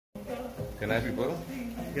Good night, people.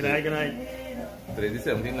 Good night, good night. Today is the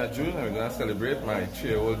 17th of June and we're going to celebrate my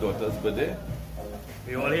 3-year-old daughter's birthday.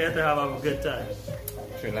 We're all here to have a good time.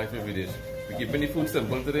 Trinidad foodie. We're keeping the food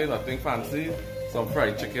simple today, nothing fancy. Some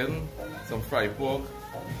fried chicken, some fried pork,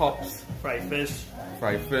 hops, Fried fish,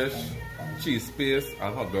 cheese paste,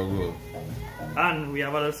 and hot dog roll. And we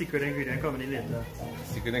have a little secret ingredient coming in later.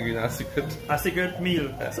 Secret ingredient, secret. A secret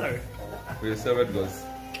meal, sorry. We'll see how it goes.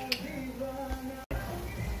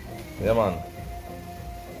 Yeah, man.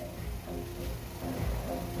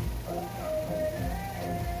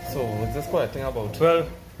 So, what's this quiet thing about? Well,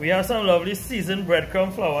 we have some lovely seasoned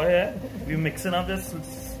breadcrumb flour here. We're mixing up this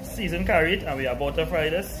seasoned carrot and we are about to fry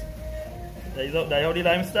this. That's how the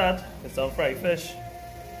lime start with some fried fish.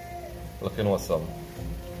 Looking awesome.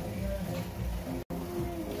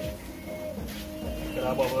 Get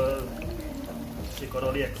our bubble, shake out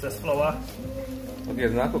all the excess flour. Okay,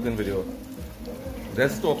 it's not a cooking video.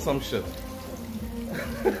 Let's stop some shit.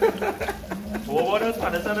 What else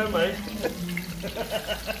can I tell them, right?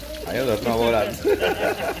 I don't know about that.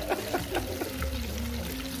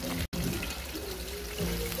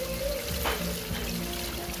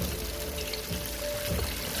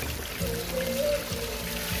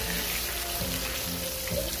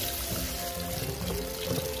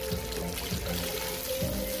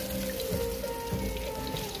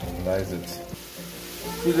 That is it.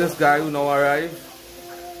 Who's this guy who now arrived?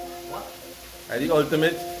 What? The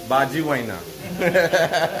ultimate Baji winer.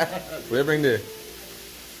 Where you bring the?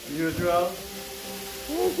 Usual.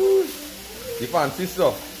 Oh, good. The fancy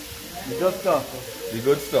stuff. The good stuff. The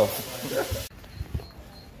good stuff.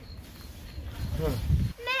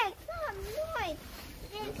 Make some noise.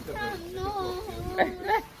 Make some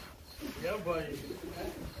noise. Yeah, boy.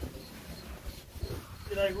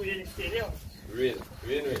 Did I go in the stadium? Rain.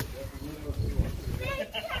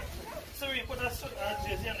 So we put a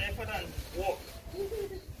jersey on there for that walk.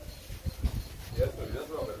 Yes, sir. Just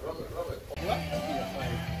rub it. What?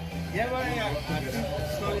 Yeah, man.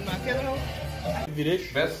 So in my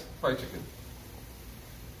village. Best fried chicken.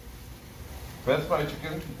 Best fried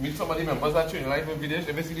chicken. Meet some of the members at Trinidad village.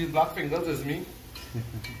 If you see these black fingers, it's me.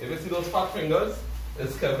 If you see those fat fingers,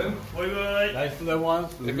 it's Kevin. Wait. Nice to the one.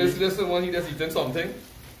 If you see this one, he just eating something.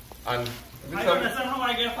 And I don't understand how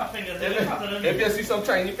I get fat fingers. if you see some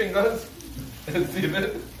tiny fingers, it's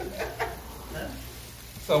David.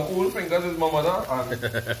 Some old fingers is my mother, and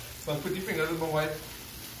some pretty fingers is my wife.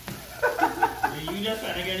 You just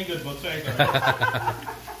trying to get any good books right now.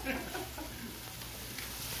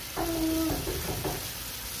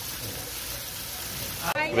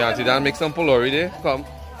 We auntie Dan make some pulori there. Come.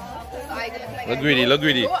 Look greedy. Look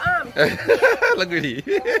greedy.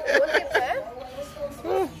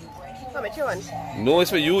 How much you want? No,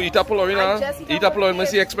 it's for you. Eat a pulori now. Eat a pulori,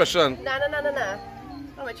 see expression. No.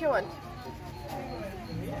 How much you want?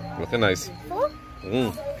 Looking nice. Four?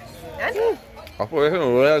 And? And?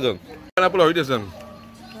 Done. Can I pulori this then?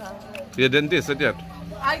 You didn't taste it yet.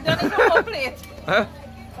 I done it the whole plate. Huh?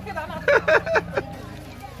 Okay, done.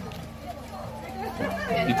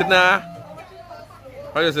 Eat it now.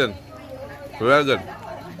 How you saying? Well good.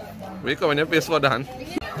 We come in your face for Dan.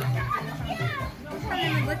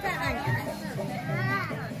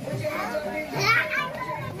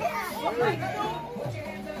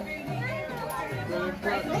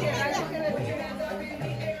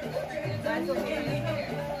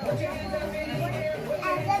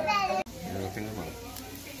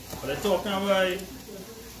 Let's talk now, boy.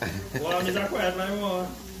 Wow, is that quiet no more?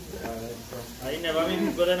 I never been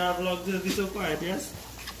people in our vlog to be so quiet, yes?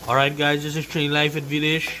 Alright guys, this is Trini Life at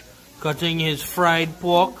Village cutting his fried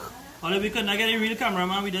pork. Only we couldn't get a real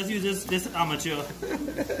cameraman, we just use this amateur.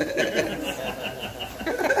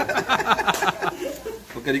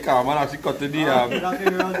 Look at the cameraman actually cutting the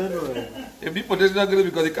if the footage is not good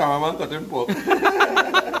because the cameraman cutting pork.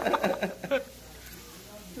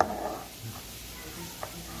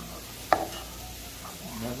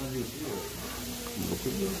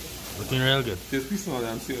 Looking real good. Taste piece now,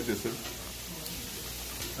 I'm seeing it tasting.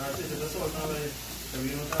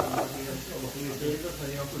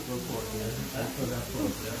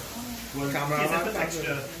 Cameraman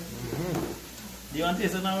texture. Do you want to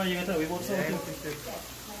taste it now or you can tell me what's something?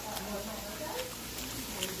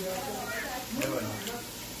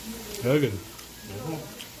 Very good.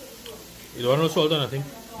 You don't want no salt or nothing?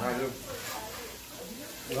 I do.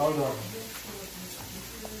 Well done.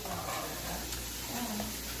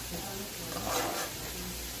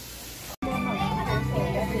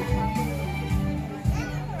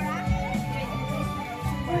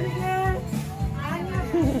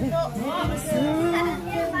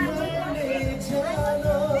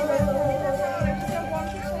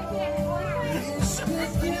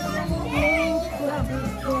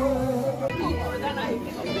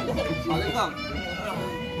 song.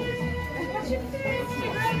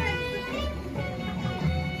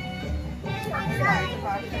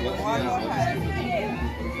 One more time.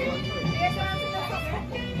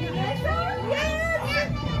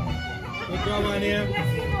 Good job, Anya.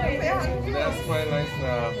 That's quite nice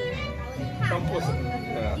compost.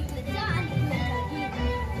 Yeah.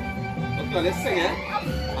 Okay, let's sing it.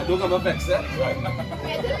 I don't have a vex it.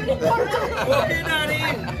 Okay, Daddy.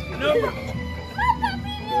 No.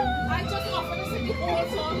 I just offered to sing the whole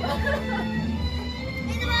song.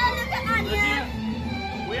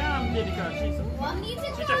 Where am Dedica? She's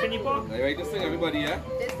checking the pork. Are you ready to sing, everybody, yeah?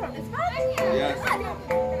 This one is fun. Yes.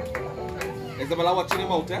 Isabella watching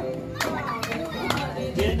him out, eh?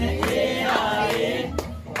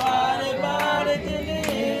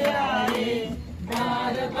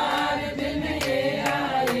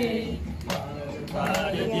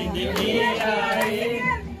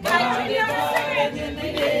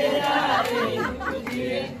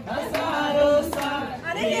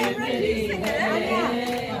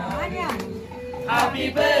 Happy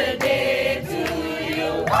birthday to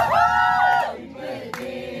you. Happy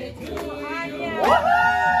birthday to you.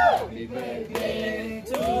 Happy birthday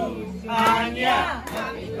to Anya.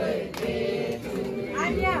 Happy birthday to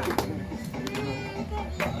Anya.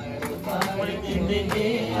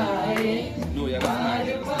 No, yeah,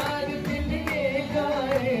 that's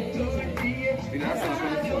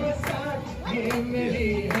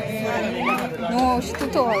No, she's too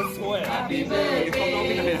tall. Happy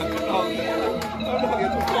birthday. Come on,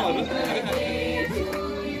 you're too tall.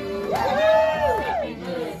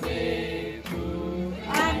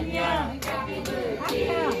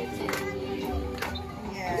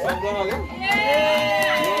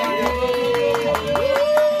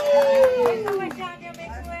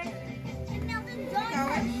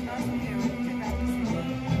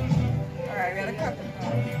 Alright, we gotta cut them.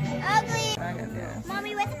 Ugly.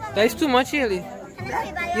 Mommy, what's the That's too much, Haley.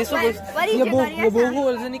 You're supposed to both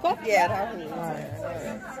holes in the cup? Yeah, that one.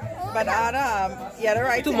 But yeah, the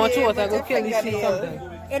right Too much water, go kill this something.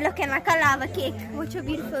 It's looking like a lava cake. Which are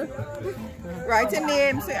beautiful. Write a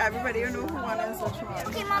name so everybody will know who one is which one.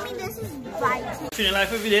 Okay, Mommy, this is biting. Trini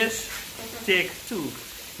Life of Videos, take 2.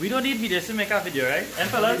 We don't need videos to make a video, right? And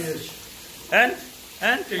fellas? And?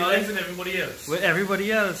 Trini Life and everybody else. With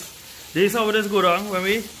everybody else. This is how this go down when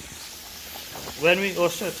we oh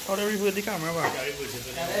shit, how do we put the camera back?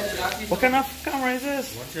 What kind of camera is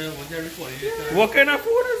this? What kind of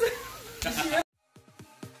phone is it?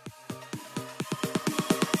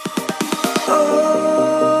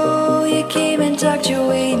 Oh, you came and tucked your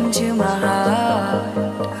way into my heart.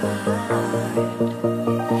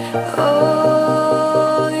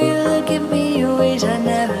 Oh, you look at me in ways I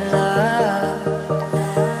never loved.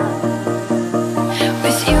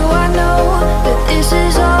 With you I know that this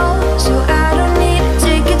is all, so I don't need to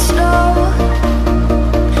take it slow.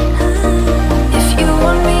 If you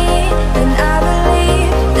want me, then I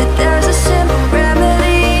believe that there's a simple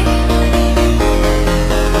remedy.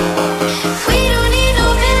 We don't need no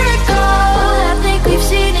miracle, I think we've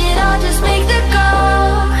seen it all, just make the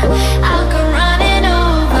call. I'll come running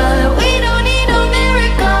over. We don't need no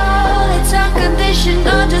miracle, it's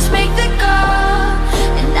unconditional, just make the call,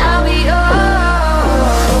 and I'll be yours.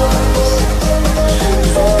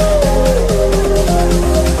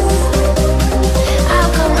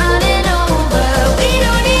 I'll come running over. We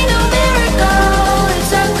don't need no miracle,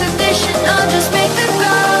 it's unconditional, just make the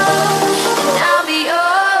call, and I'll be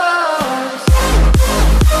yours.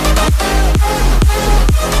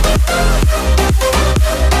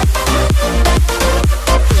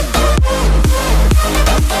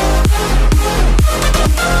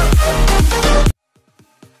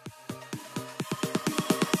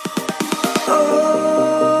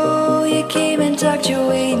 Oh, you came and tucked your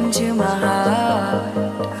way into my heart.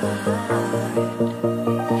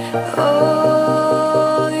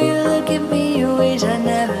 Oh, you look at me in ways I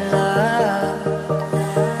never loved.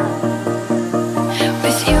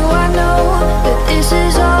 With you I know that this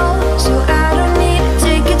is all, so I don't need to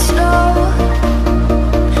take it slow.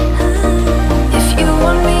 If you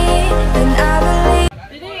want me, then I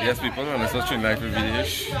believe. Yes, people, and this is Trini Life of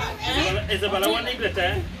Videos. Isabella, what name is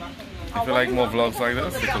that? If you like more vlogs like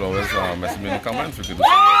this, you could always message me in the comments. We could do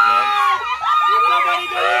some more vlogs.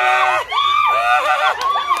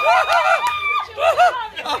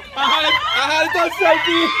 I had it on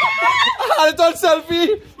selfie. I had it on selfie.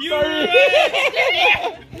 Sorry.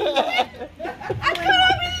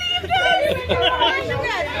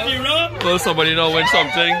 Well, somebody now win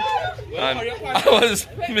something, and I was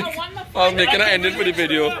making an ending for the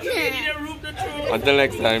video. Until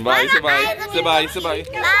next time, bye. Say bye. Say bye. Say bye.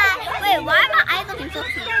 Bye.